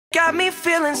Got me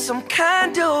feeling some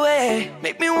kind of way.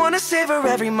 Make me wanna savor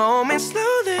every moment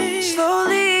slowly,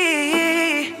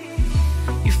 slowly.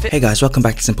 Hey guys, welcome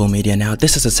back to Simple Media. Now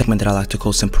this is a segment that I like to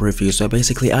call Simple Reviews, where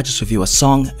basically I just review a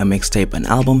song, a mixtape, an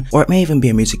album, or it may even be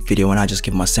a music video and I just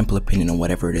give my simple opinion on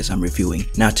whatever it is I'm reviewing.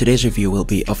 Now today's review will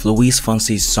be of Luis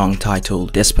Fonsi's song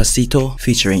titled Despacito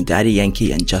featuring Daddy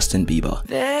Yankee and Justin Bieber.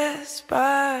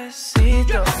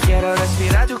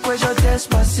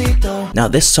 Now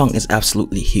this song is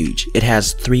absolutely huge. It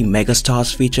has 3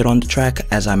 megastars featured on the track.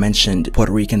 As I mentioned,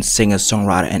 Puerto Rican singer,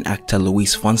 songwriter and actor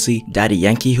Luis Fonsi, Daddy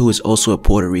Yankee, who is also a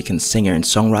Puerto Rican singer and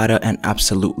songwriter, an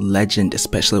absolute legend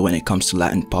especially when it comes to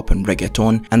Latin pop and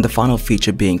reggaeton, and the final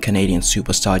feature being Canadian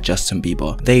superstar Justin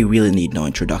Bieber. They really need no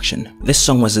introduction. This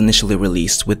song was initially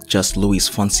released with just Luis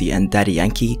Fonsi and Daddy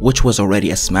Yankee, which was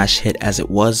already a smash hit as it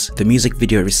was. The music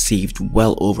video received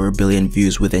well over 1 billion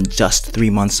views within just 3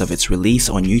 months of its release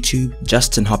on YouTube.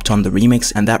 Justin hopped on the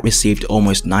remix and that received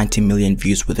almost 90 million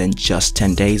views within just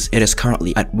 10 days. It is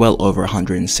currently at well over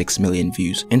 106 million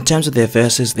views. In terms of their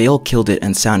verses, they all killed it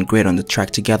and sound great on the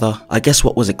track together. I guess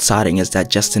what was exciting is that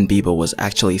Justin Bieber was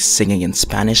actually singing in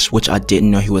Spanish, which I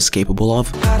didn't know he was capable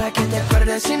of.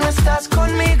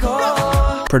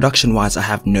 Production wise, I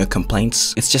have no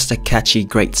complaints. It's just a catchy,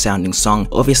 great sounding song,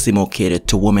 obviously more catered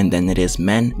to women than it is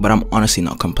men, but I'm honestly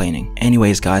not complaining.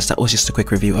 Anyways guys, that was just a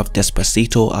quick review of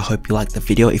Despacito. I hope you liked the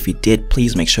video. If you did,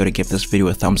 please make sure to give this video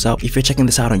a thumbs up. If you're checking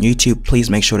this out on YouTube, please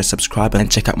make sure to subscribe and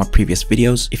check out my previous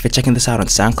videos. If you're checking this out on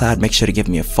SoundCloud, make sure to give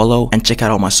me a follow and check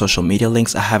out all my social media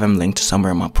links. I have them linked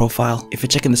somewhere in my profile. If you're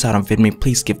checking this out on VidMe,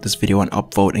 please give this video an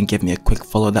upvote and give me a quick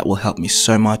follow. That will help me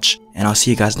so much, and I'll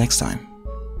see you guys next time.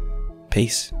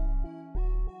 Peace.